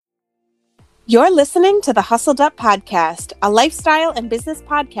You're listening to the Hustled Up Podcast, a lifestyle and business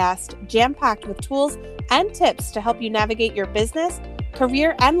podcast jam-packed with tools and tips to help you navigate your business,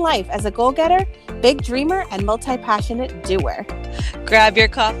 career, and life as a goal-getter, big dreamer, and multi-passionate doer. Grab your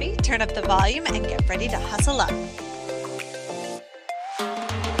coffee, turn up the volume, and get ready to hustle up.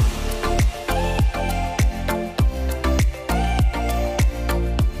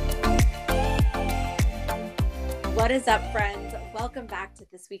 What is up, friends? Welcome back to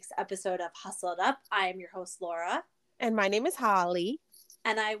this week's episode of Hustled Up. I am your host, Laura. And my name is Holly.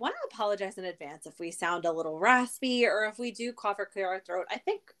 And I want to apologize in advance if we sound a little raspy or if we do cough or clear our throat. I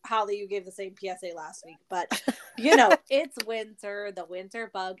think, Holly, you gave the same PSA last week, but it's winter. The winter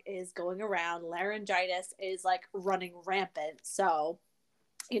bug is going around. Laryngitis is like running rampant. So,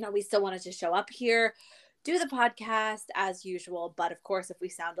 we still wanted to show up here, do the podcast as usual. But of course, if we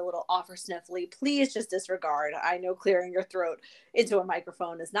sound a little off or sniffly, please just disregard. I know clearing your throat into a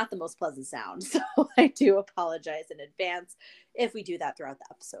microphone is not the most pleasant sound. So I do apologize in advance if we do that throughout the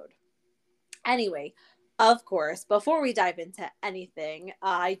episode. Anyway, of course, before we dive into anything,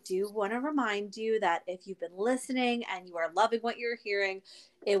 I do want to remind you that if you've been listening and you are loving what you're hearing,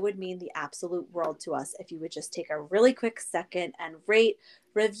 it would mean the absolute world to us if you would just take a really quick second and rate,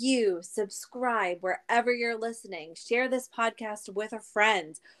 review, subscribe wherever you're listening. Share this podcast with a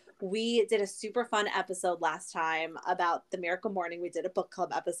friend. We did a super fun episode last time about the Miracle Morning. We did a book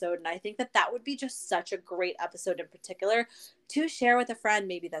club episode, and I think that would be just such a great episode in particular to share with a friend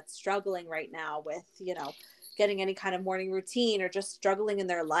maybe that's struggling right now with, getting any kind of morning routine or just struggling in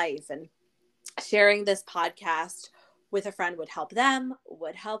their life. And sharing this podcast with a friend would help them,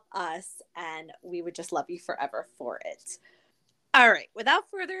 would help us, and we would just love you forever for it. All right, without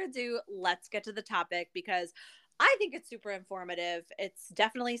further ado, let's get to the topic because I think it's super informative. It's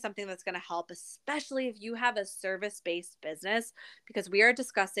definitely something that's going to help, especially if you have a service-based business, because we are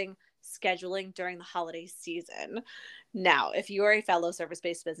discussing scheduling during the holiday season. Now, if you are a fellow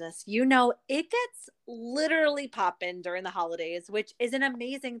service-based business, it gets literally poppin' during the holidays, which is an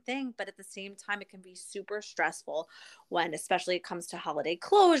amazing thing, but at the same time, it can be super stressful when, especially it comes to holiday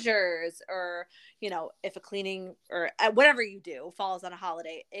closures or, if a cleaning or whatever you do falls on a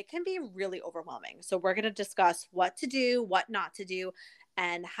holiday, it can be really overwhelming. So we're going to discuss what to do, what not to do,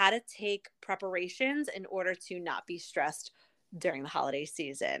 and how to take preparations in order to not be stressed during the holiday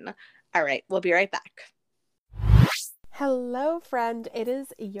season. All right, we'll be right back. Hello, friend. It is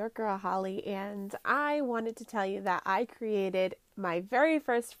your girl, Holly, and I wanted to tell you that I created my very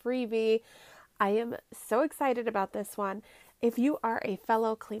first freebie. I am so excited about this one. If you are a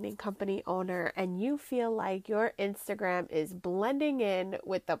fellow cleaning company owner and you feel like your Instagram is blending in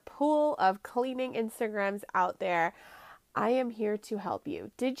with the pool of cleaning Instagrams out there, I am here to help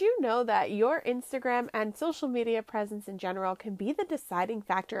you. Did you know that your Instagram and social media presence in general can be the deciding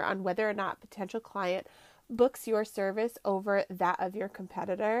factor on whether or not a potential client books your service over that of your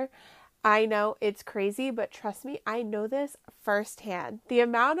competitor? I know it's crazy, but trust me, I know this firsthand. The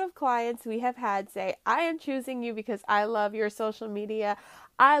amount of clients we have had say, I am choosing you because I love your social media.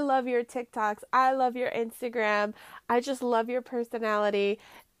 I love your TikToks. I love your Instagram. I just love your personality.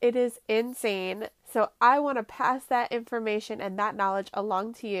 It is insane. So I want to pass that information and that knowledge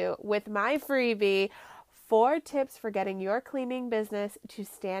along to you with my freebie, 4 tips for getting your cleaning business to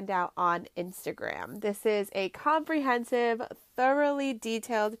stand out on Instagram. This is a comprehensive, thoroughly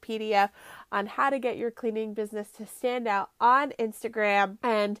detailed PDF on how to get your cleaning business to stand out on Instagram.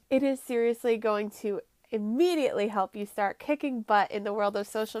 And it is seriously going to immediately help you start kicking butt in the world of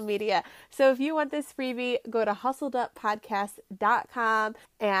social media. So if you want this freebie, go to hustleduppodcast.com,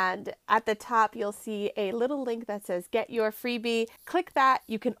 and at the top you'll see a little link that says get your freebie. Click that.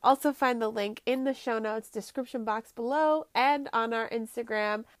 You can also find the link in the show notes description box below and on our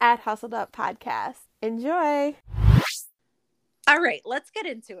Instagram at hustleduppodcast. Enjoy. All right, let's get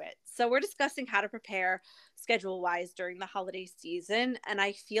into it. So we're discussing how to prepare schedule-wise during the holiday season. And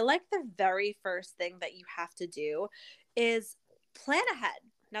I feel like the very first thing that you have to do is plan ahead.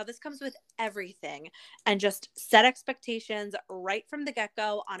 Now, this comes with everything, and just set expectations right from the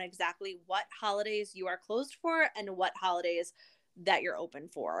get-go on exactly what holidays you are closed for and what holidays that you're open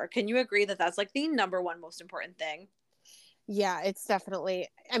for. Can you agree that that's like the number one most important thing? Yeah, it's definitely,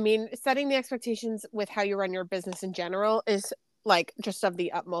 setting the expectations with how you run your business in general is like just of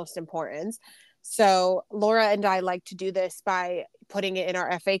the utmost importance. So Laura and I like to do this by putting it in our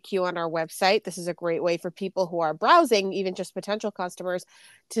FAQ on our website. This is a great way for people who are browsing, even just potential customers,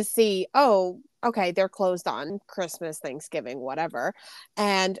 to see, oh, okay, they're closed on Christmas, Thanksgiving, whatever.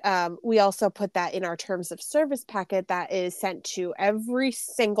 And we also put that in our terms of service packet that is sent to every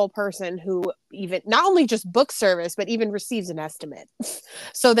single person who even not only just books service, but even receives an estimate.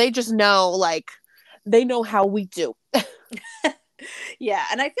 So they just know, like, they know how we do. Yeah.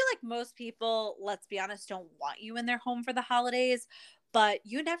 And I feel like most people, let's be honest, don't want you in their home for the holidays. But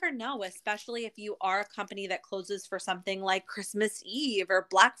you never know, especially if you are a company that closes for something like Christmas Eve or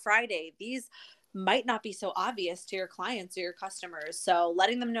Black Friday. These might not be so obvious to your clients or your customers. So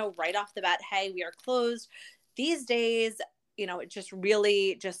letting them know right off the bat, hey, we are closed these days, it just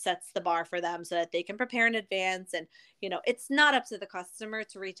really just sets the bar for them so that they can prepare in advance. And, it's not up to the customer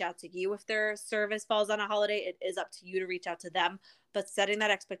to reach out to you if their service falls on a holiday. It is up to you to reach out to them. But setting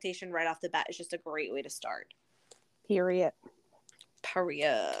that expectation right off the bat is just a great way to start. Period.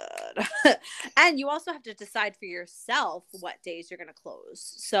 And you also have to decide for yourself what days you're going to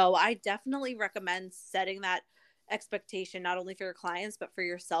close. So I definitely recommend setting that expectation not only for your clients but for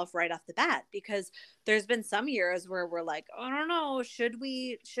yourself right off the bat, because there's been some years where we're like, I don't know, should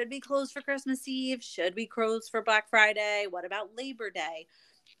we close for Christmas Eve? Should we close for Black Friday? What about Labor Day?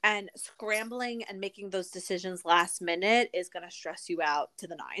 And scrambling and making those decisions last minute is going to stress you out to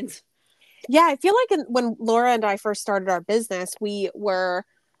the nines. Yeah, I feel like when Laura and I first started our business, we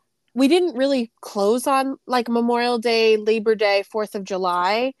didn't really close on like Memorial Day, Labor Day, 4th of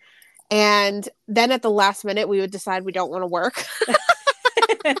July. And then at the last minute, we would decide we don't want to work.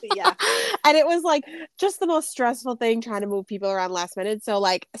 Yeah. And it was like just the most stressful thing trying to move people around last minute. So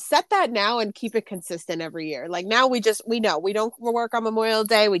like set that now and keep it consistent every year. Like now we know we don't work on Memorial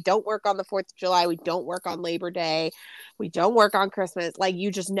Day. We don't work on the 4th of July. We don't work on Labor Day. We don't work on Christmas. Like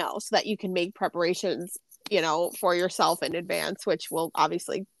you just know so that you can make preparations, for yourself in advance, which we'll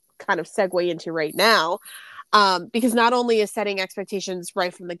obviously kind of segue into right now. Because not only is setting expectations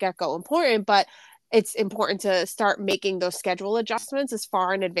right from the get-go important, but it's important to start making those schedule adjustments as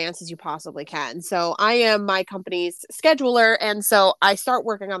far in advance as you possibly can. So I am my company's scheduler. And so I start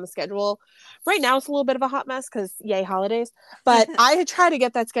working on the schedule. Right now, it's a little bit of a hot mess because yay, holidays. But I try to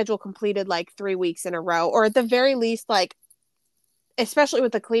get that schedule completed like 3 weeks in a row, or at the very least, like, especially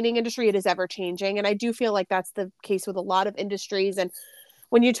with the cleaning industry, it is ever changing. And I do feel like that's the case with a lot of industries. And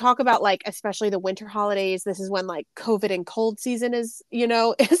when you talk about like, especially the winter holidays, this is when like COVID and cold season is,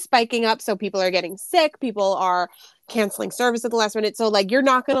 is spiking up. So people are getting sick. People are canceling service at the last minute. So like, you're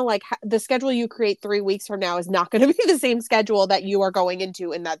not going to like the schedule you create 3 weeks from now is not going to be the same schedule that you are going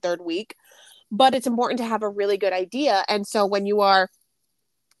into in that third week. But it's important to have a really good idea. And so when you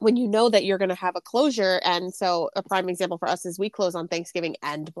know that you're going to have a closure. And so a prime example for us is we close on Thanksgiving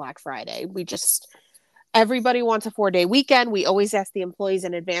and Black Friday. Everybody wants a 4-day weekend. We always ask the employees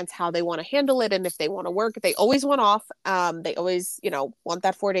in advance how they want to handle it. And if they want to work, they always want off. They always, want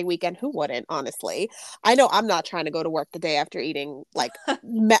that 4-day weekend. Who wouldn't, honestly? I know I'm not trying to go to work the day after eating like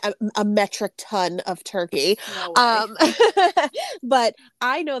a metric ton of turkey. No way. But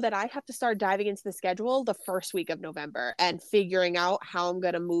I know that I have to start diving into the schedule the first week of November and figuring out how I'm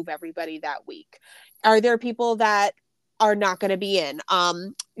going to move everybody that week. Are there people that are not going to be in?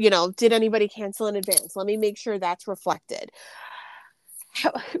 Did anybody cancel in advance? Let me make sure that's reflected.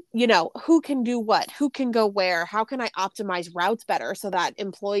 Who can do what? Who can go where? How can I optimize routes better so that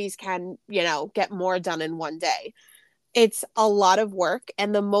employees can, get more done in one day? It's a lot of work.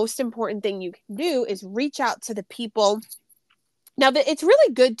 And the most important thing you can do is reach out to the people. Now, it's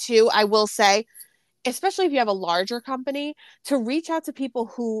really good too, I will say, especially if you have a larger company, to reach out to people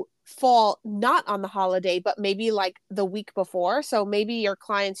who fall not on the holiday, but maybe like the week before. So maybe your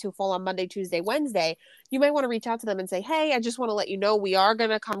clients who fall on Monday, Tuesday, Wednesday, you might want to reach out to them and say, hey, I just want to let you know we are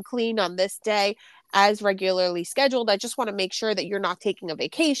going to come clean on this day as regularly scheduled. I just want to make sure that you're not taking a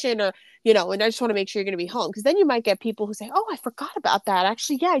vacation or, and I just want to make sure you're going to be home. Because then you might get people who say, oh, I forgot about that.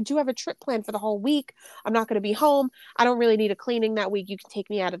 Actually, yeah, I do have a trip planned for the whole week. I'm not going to be home. I don't really need a cleaning that week. You can take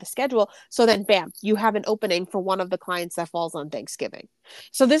me out of the schedule. So then, bam, you have an opening for one of the clients that falls on Thanksgiving.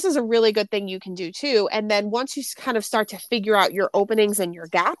 So this is a really good thing you can do too. And then once you kind of start to figure out your openings and your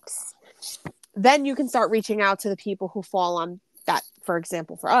gaps, then you can start reaching out to the people who fall on that, for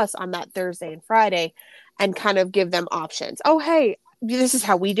example, for us on that Thursday and Friday, and kind of give them options. Oh, hey, this is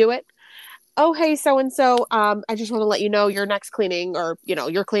how we do it. Oh, hey, so-and-so, I just want to let you know your next cleaning or,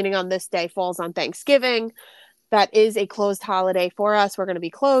 your cleaning on this day falls on Thanksgiving. That is a closed holiday for us. We're going to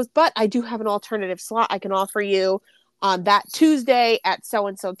be closed, but I do have an alternative slot I can offer you on that Tuesday at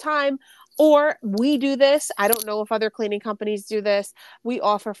so-and-so time. Or we do this. I don't know if other cleaning companies do this. We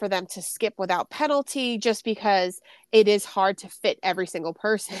offer for them to skip without penalty just because it is hard to fit every single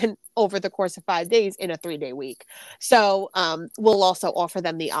person over the course of 5 days in a 3-day week. So we'll also offer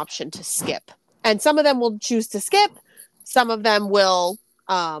them the option to skip. And some of them will choose to skip. Some of them will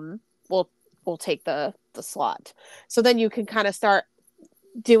take the slot. So then you can kind of start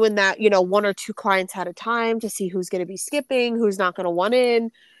doing that, 1 or 2 clients at a time to see who's going to be skipping, who's not going to want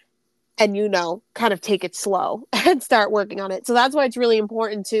in, and kind of take it slow and start working on it. So that's why it's really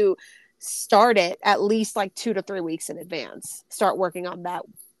important to start it at least like 2 to 3 weeks in advance. Start working on that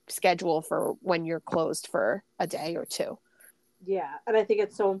schedule for when you're closed for a day or two. Yeah. And I think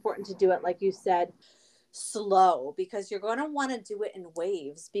it's so important to do it, like you said, slow, because you're going to want to do it in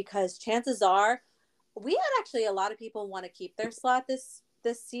waves, because chances are we had actually a lot of people want to keep their slot this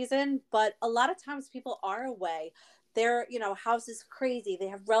season, but a lot of times people are away. Their house is crazy, they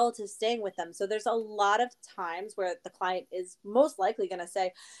have relatives staying with them, so there's a lot of times where the client is most likely going to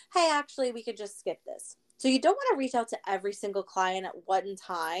say, hey, actually we could just skip this. So you don't want to reach out to every single client at one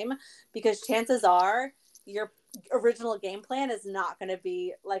time, because chances are your original game plan is not going to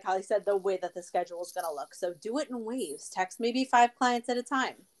be, like Holly said, the way that the schedule is going to look. So do it in waves. Text maybe 5 clients at a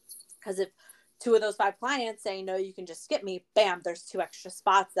time, because if 2 of those 5 clients say, no, you can just skip me, bam, there's 2 extra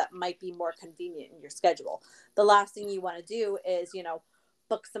spots that might be more convenient in your schedule. The last thing you want to do is,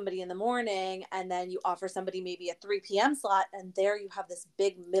 book somebody in the morning and then you offer somebody maybe a 3 p.m. slot, and there you have this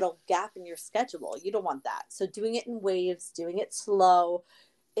big middle gap in your schedule. You don't want that. So doing it in waves, doing it slow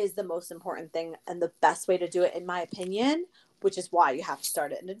is the most important thing and the best way to do it, in my opinion, which is why you have to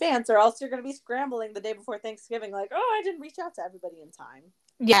start it in advance, or else you're going to be scrambling the day before Thanksgiving like, oh, I didn't reach out to everybody in time.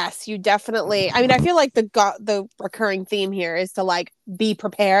 Yes, you definitely. I mean, I feel like the recurring theme here is to like be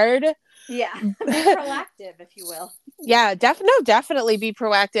prepared. Yeah, be proactive, if you will. Yeah, definitely be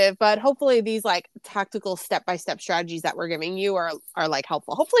proactive. But hopefully, these like tactical step-by-step strategies that we're giving you are like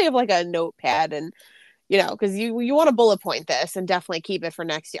helpful. Hopefully, you have like a notepad and because you want to bullet point this and definitely keep it for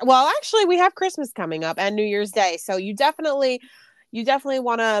next year. Well, actually, we have Christmas coming up and New Year's Day, so you definitely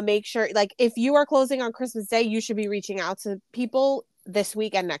want to make sure, like, if you are closing on Christmas Day, you should be reaching out to people this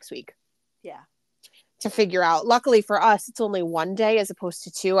week and next week. Yeah. To figure out. Luckily for us, it's only 1 day as opposed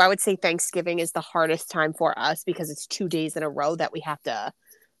to 2. I would say Thanksgiving is the hardest time for us because it's 2 days in a row that we have to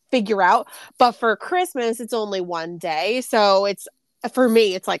figure out. But for Christmas, it's only 1 day. So it's, for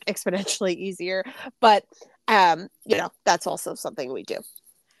me, it's like exponentially easier. But, that's also something we do.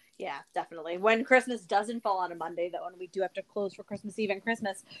 Yeah, definitely. When Christmas doesn't fall on a Monday, though, and we do have to close for Christmas Eve and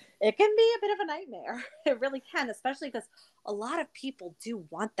Christmas, it can be a bit of a nightmare. It really can, especially because a lot of people do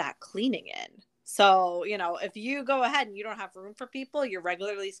want that cleaning in. So, if you go ahead and you don't have room for people, your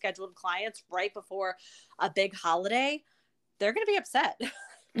regularly scheduled clients right before a big holiday, they're going to be upset.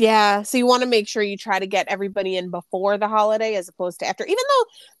 Yeah, so you want to make sure you try to get everybody in before the holiday as opposed to after, even though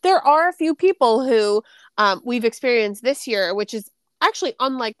there are a few people who we've experienced this year, which is actually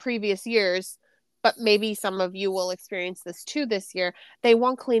unlike previous years, but maybe some of you will experience this too this year. They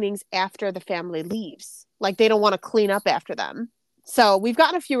want cleanings after the family leaves. Like they don't want to clean up after them. So we've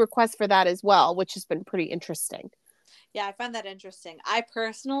gotten a few requests for that as well, which has been pretty interesting. Yeah, I find that interesting. I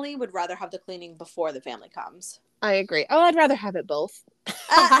personally would rather have the cleaning before the family comes. I agree. Oh, I'd rather have it both.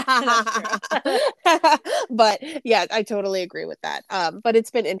 That's true. But yeah, I totally agree with that. But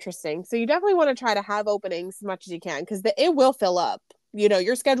it's been interesting. So you definitely want to try to have openings as much as you can, because it will fill up.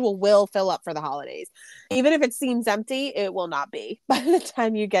 Your schedule will fill up for the holidays. Even if it seems empty, it will not be by the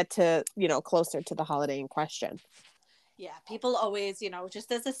time you get to, closer to the holiday in question. Yeah, people always,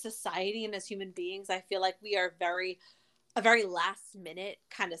 just as a society and as human beings, I feel like we are a very last minute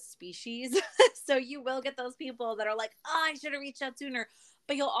kind of species. So you will get those people that are like, oh, I should have reached out sooner.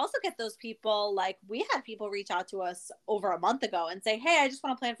 But you'll also get those people, like we had people reach out to us over a month ago and say, hey, I just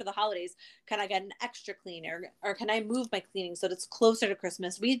want to plan for the holidays. Can I get an extra cleaner, or can I move my cleaning so that it's closer to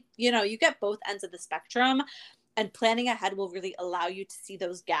Christmas? You get both ends of the spectrum, and planning ahead will really allow you to see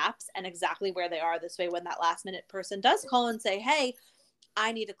those gaps and exactly where they are. This way, when that last minute person does call and say, hey,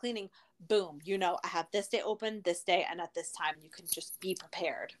 I need a cleaning, boom, I have this day open, this day, and at this time, you can just be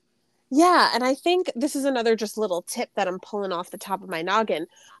prepared. Yeah, and I think this is another just little tip that I'm pulling off the top of my noggin.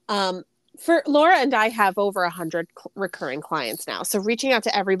 For Laura and I have over 100 recurring clients now. So reaching out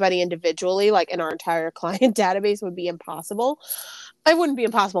to everybody individually, like in our entire client database, would be impossible. It wouldn't be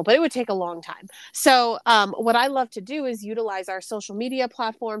impossible, but it would take a long time. So what I love to do is utilize our social media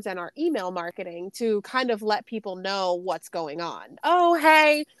platforms and our email marketing to kind of let people know what's going on. Oh,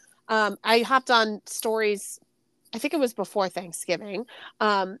 hey, I hopped on stories, I think it was before Thanksgiving,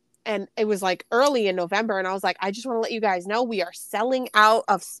 and it was like early in November, and I was like, I just want to let you guys know we are selling out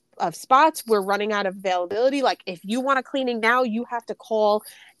of spots. We're running out of availability. Like, if you want a cleaning now, you have to call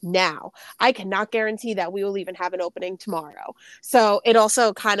now. I cannot guarantee that we will even have an opening tomorrow. So it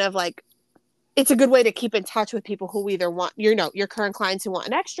also kind of like, it's a good way to keep in touch with people who either want, your current clients who want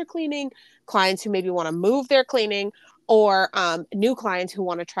an extra cleaning, clients who maybe want to move their cleaning, or new clients who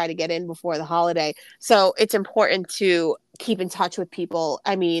want to try to get in before the holiday. So it's important to keep in touch with people.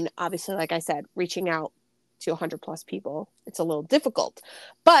 I mean, obviously, like I said, reaching out to 100 plus people, it's a little difficult,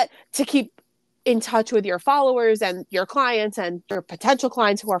 but to keep in touch with your followers and your clients and your potential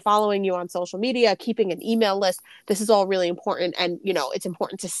clients who are following you on social media, keeping an email list, this is all really important. And, it's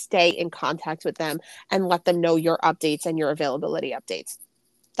important to stay in contact with them and let them know your updates and your availability updates.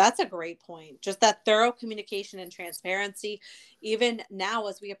 That's a great point. Just that thorough communication and transparency. Even now,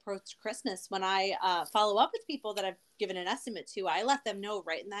 as we approach Christmas, when I follow up with people that I've given an estimate to, I let them know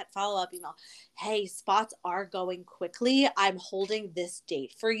right in that follow-up email, hey, spots are going quickly. I'm holding this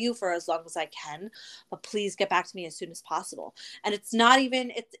date for you for as long as I can, but please get back to me as soon as possible. And it's not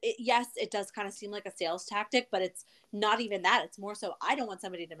even, yes, it does kind of seem like a sales tactic, but it's not even that. It's more so I don't want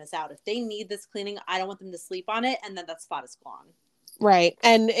somebody to miss out. If they need this cleaning, I don't want them to sleep on it, and then that spot is gone. Right.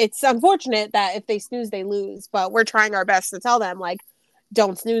 And it's unfortunate that if they snooze, they lose, but we're trying our best to tell them, like,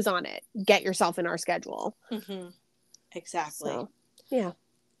 don't snooze on it. Get yourself in our schedule. Mm-hmm. Exactly. So, yeah.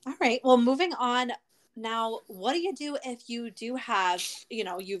 All right. Well, moving on now, what do you do if you do have,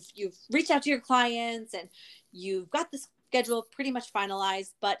 you've reached out to your clients and you've got the schedule pretty much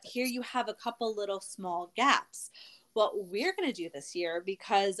finalized, but here you have a couple little small gaps. What we're going to do this year,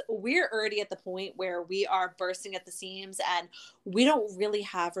 because we're already at the point where we are bursting at the seams and we don't really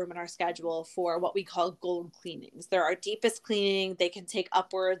have room in our schedule for what we call gold cleanings. They're our deepest cleaning. They can take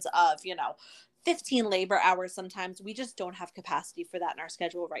upwards of, 15 labor hours sometimes. We just don't have capacity for that in our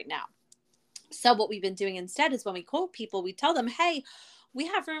schedule right now. So what we've been doing instead is when we quote people, we tell them, hey, we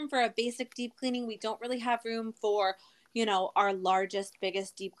have room for a basic deep cleaning. We don't really have room for our largest,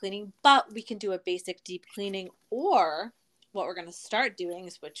 biggest deep cleaning, but we can do a basic deep cleaning. Or what we're going to start doing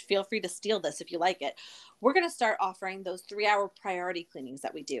is, which feel free to steal this if you like it, we're going to start offering those 3-hour priority cleanings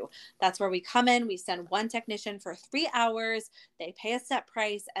that we do. That's where we come in, we send one technician for 3 hours, they pay a set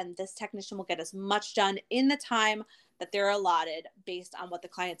price, and this technician will get as much done in the time that they're allotted based on what the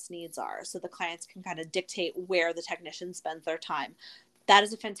client's needs are. So the clients can kind of dictate where the technician spends their time. That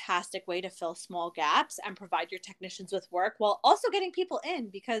is a fantastic way to fill small gaps and provide your technicians with work while also getting people in,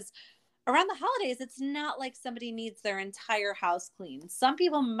 because around the holidays, it's not like somebody needs their entire house cleaned. Some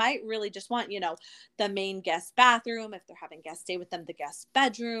people might really just want, the main guest bathroom. If they're having guests stay with them, the guest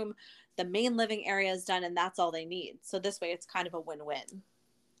bedroom, the main living area is done, and that's all they need. So this way it's kind of a win-win.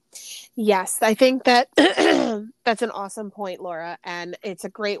 Yes, I think that that's an awesome point, Laura. And it's a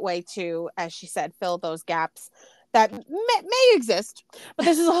great way to, as she said, fill those gaps that may exist, but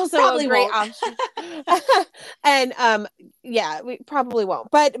this is also a great option. And yeah, we probably won't,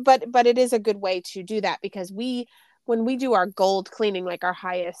 but it is a good way to do that, because when we do our gold cleaning, like our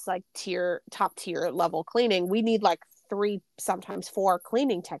highest, like top tier level cleaning, we need like 3, sometimes 4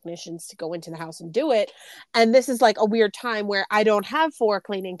 cleaning technicians to go into the house and do it. And this is like a weird time where I don't have 4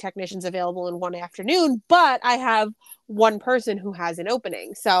 cleaning technicians available in one afternoon, but I have one person who has an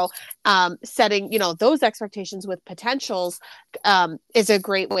opening. So setting, those expectations with potentials is a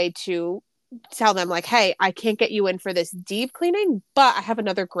great way to tell them, like, hey, I can't get you in for this deep cleaning, but I have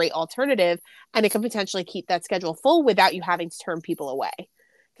another great alternative, and it can potentially keep that schedule full without you having to turn people away.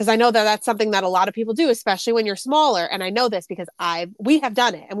 Because I know that that's something that a lot of people do, especially when you're smaller. And I know this because we have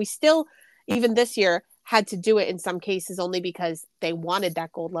done it. And we still, even this year, had to do it in some cases only because they wanted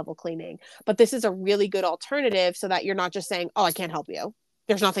that gold level cleaning. But this is a really good alternative so that you're not just saying, oh, I can't help you.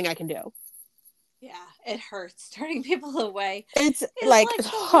 There's nothing I can do. Yeah, it hurts turning people away. It's like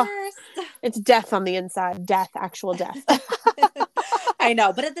the worst. It's death on the inside. Actual death. I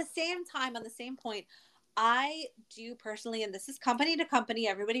know. But at the same time, on the same point, I do personally, and this is company to company,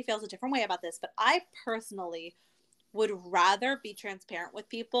 everybody feels a different way about this, but I personally would rather be transparent with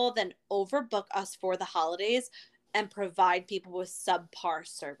people than overbook us for the holidays and provide people with subpar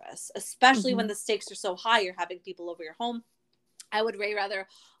service, especially when the stakes are so high, you're having people over your home. I would way rather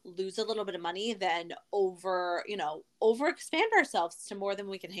lose a little bit of money than overexpand ourselves to more than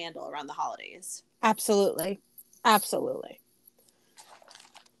we can handle around the holidays. Absolutely. Absolutely.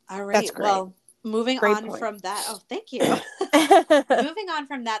 All right. That's great. Well, moving on from that. Oh, thank you. Moving on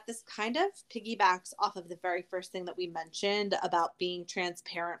from that, this kind of piggybacks off of the very first thing that we mentioned about being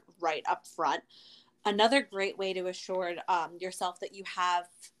transparent right up front. Another great way to assure yourself that you have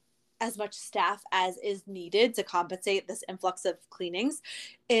as much staff as is needed to compensate this influx of cleanings,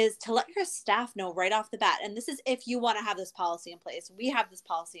 is to let your staff know right off the bat. And this is if you want to have this policy in place. We have this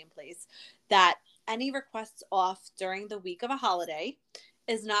policy in place that any requests off during the week of a holiday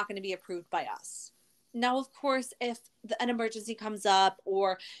is not going to be approved by us. Now, of course, if an emergency comes up,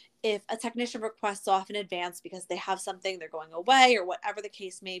 or if a technician requests off in advance because they have something, they're going away, or whatever the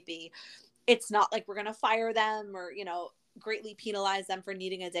case may be, it's not like we're going to fire them or, greatly penalize them for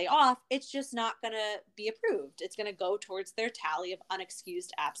needing a day off. It's just not going to be approved. It's going to go towards their tally of unexcused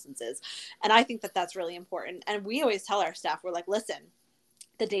absences. And I think that that's really important. And we always tell our staff, we're like, listen,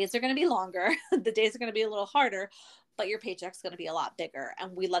 the days are going to be longer. The days are going to be a little harder, but your paycheck's going to be a lot bigger.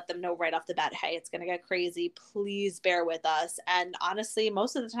 And we let them know right off the bat, hey, it's going to get crazy. Please bear with us. And honestly,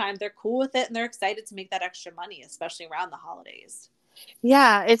 most of the time they're cool with it and they're excited to make that extra money, especially around the holidays.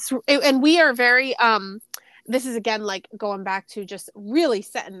 Yeah, and we are very, this is again, like going back to just really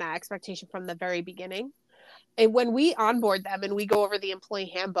setting that expectation from the very beginning. And when we onboard them and we go over the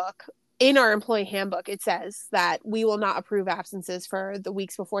employee handbook, in our employee handbook, it says that we will not approve absences for the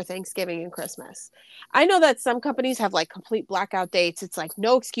weeks before Thanksgiving and Christmas. I know that some companies have like complete blackout dates. It's like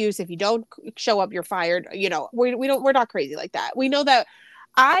no excuse. If you don't show up, you're fired. We're not crazy like that. We know that.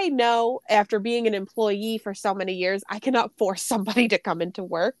 I know after being an employee for so many years, I cannot force somebody to come into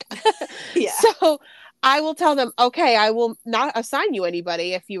work. Yeah. So I will tell them, okay, I will not assign you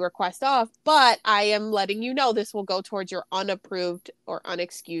anybody if you request off, but I am letting you know this will go towards your unapproved or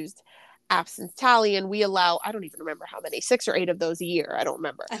unexcused absence tally. And we allow, I don't even remember how many, 6 or 8 of those a year. I don't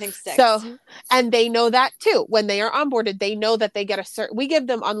remember. I think 6. So, and they know that too. When they are onboarded, they know that they get we give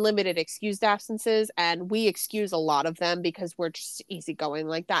them unlimited excused absences, and we excuse a lot of them because we're just easygoing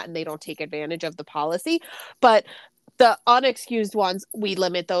like that and they don't take advantage of the policy. But the unexcused ones, we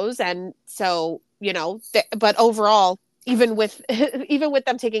limit those. And so, but overall, even with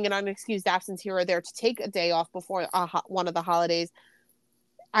them taking an unexcused absence here or there to take a day off before one of the holidays,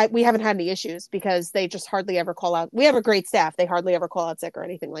 we haven't had any issues because they just hardly ever call out. We have a great staff. They hardly ever call out sick or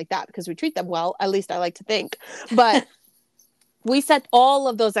anything like that because we treat them well. At least I like to think. But we set all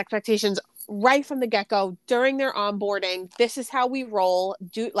of those expectations right from the get-go during their onboarding. This is how we roll.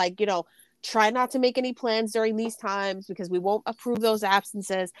 Try not to make any plans during these times because we won't approve those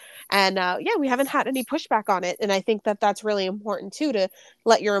absences. And we haven't had any pushback on it. And I think that that's really important too, to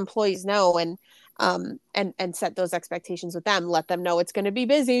let your employees know and set those expectations with them. Let them know it's going to be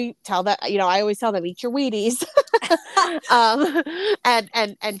busy. Tell that, I always tell them, eat your Wheaties.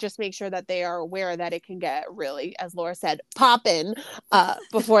 And just make sure that they are aware that it can get really, as Laura said, poppin'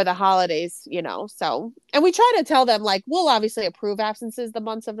 before the holidays, so, and we try to tell them, like, we'll obviously approve absences the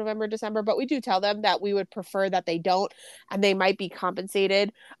months of November, December, but we do tell them that we would prefer that they don't, and they might be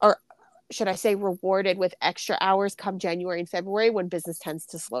compensated, or should I say rewarded, with extra hours come January and February when business tends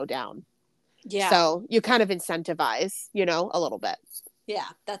to slow down. Yeah. So you kind of incentivize, a little bit. Yeah,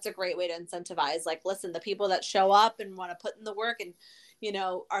 that's a great way to incentivize. Like, listen, the people that show up and want to put in the work and,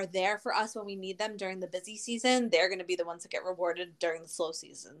 are there for us when we need them during the busy season, they're going to be the ones that get rewarded during the slow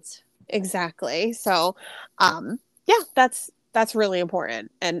seasons. Exactly. So, that's really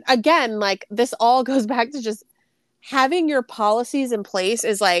important. And again, like, this all goes back to just having your policies in place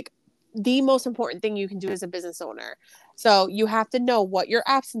is like the most important thing you can do as a business owner. So you have to know what your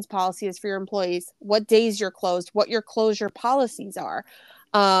absence policy is for your employees, what days you're closed, what your closure policies are.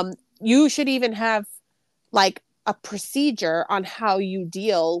 You should even have like a procedure on how you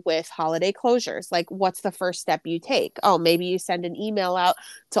deal with holiday closures. Like, what's the first step you take? Oh, maybe you send an email out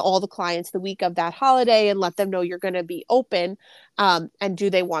to all the clients the week of that holiday and let them know you're going to be open. And do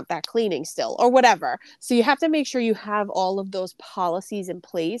they want that cleaning still or whatever? So you have to make sure you have all of those policies in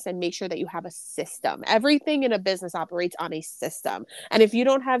place and make sure that you have a system. Everything in a business operates on a system. And if you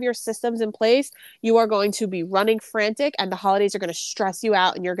don't have your systems in place, you are going to be running frantic and the holidays are going to stress you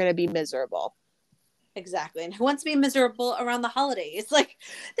out and you're going to be miserable. Exactly. And who wants to be miserable around the holidays? Like,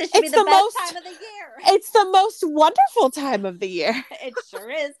 this should be the best time of the year. It's the most wonderful time of the year. It sure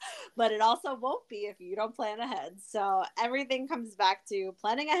is. But it also won't be if you don't plan ahead. So everything comes back to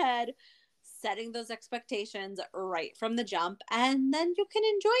planning ahead, setting those expectations right from the jump, and then you can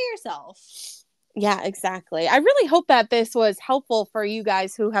enjoy yourself. Yeah, exactly. I really hope that this was helpful for you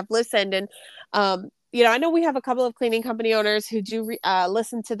guys who have listened. And, I know we have a couple of cleaning company owners who do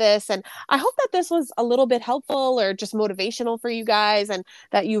listen to this, and I hope that this was a little bit helpful or just motivational for you guys, and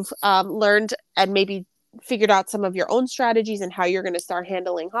that you've learned and maybe figured out some of your own strategies and how you're going to start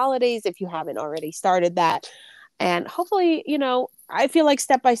handling holidays if you haven't already started that. And hopefully, I feel like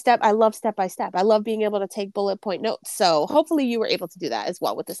step by step. I love step by step. I love being able to take bullet point notes. So hopefully you were able to do that as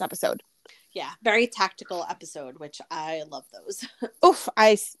well with this episode. Yeah, very tactical episode, which I love those. Oof,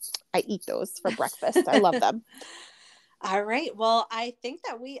 I eat those for breakfast. I love them. All right. Well, I think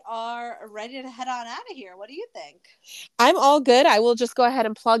that we are ready to head on out of here. What do you think? I'm all good. I will just go ahead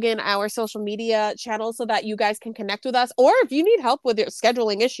and plug in our social media channels so that you guys can connect with us. Or if you need help with your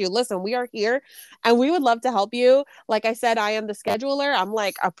scheduling issue, listen, we are here and we would love to help you. Like I said, I am the scheduler. I'm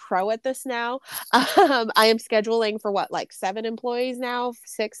like a pro at this now. I am scheduling for what, like 7 employees now?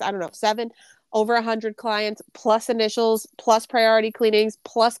 6, I don't know, 7. Over 100 clients, plus initials, plus priority cleanings,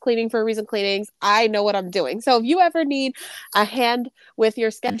 plus cleaning for a reason cleanings. I know what I'm doing. So if you ever need a hand with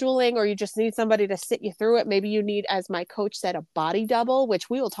your scheduling, or you just need somebody to sit you through it, maybe you need, as my coach said, a body double, which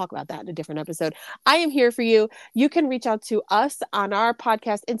we will talk about that in a different episode. I am here for you. You can reach out to us on our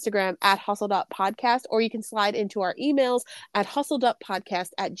podcast Instagram at hustled.podcast, or you can slide into our emails at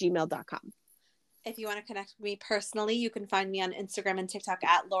hustleduppodcast@gmail.com. If you want to connect with me personally, you can find me on Instagram and TikTok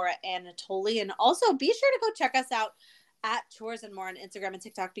at Laura Anatoli. And also be sure to go check us out at Chores and More on Instagram and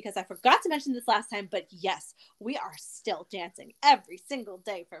TikTok, because I forgot to mention this last time, but yes, we are still dancing every single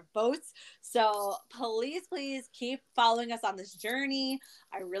day for votes. So please keep following us on this journey.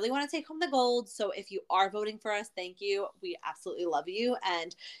 I really want to take home the gold. So if you are voting for us, thank you. We absolutely love you.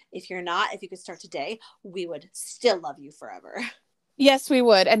 And if you're not, if you could start today, we would still love you forever. Yes, we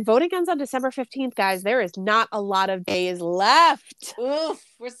would. And voting ends on December 15th, guys. There is not a lot of days left. Oof,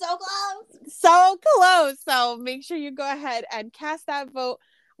 we're so close. So close. So make sure you go ahead and cast that vote.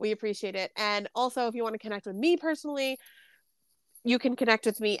 We appreciate it. And also, if you want to connect with me personally, you can connect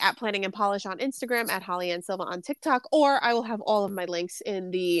with me at Planning and Polish on Instagram, at Holly Ann Silva on TikTok, or I will have all of my links in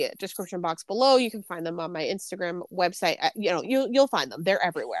the description box below. You can find them on my Instagram website. You'll find them. They're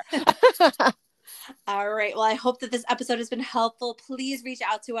everywhere. All right. Well, I hope that this episode has been helpful. Please reach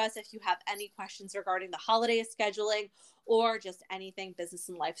out to us if you have any questions regarding the holiday scheduling or just anything business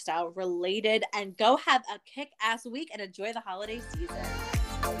and lifestyle related. And go have a kick-ass week and enjoy the holiday season.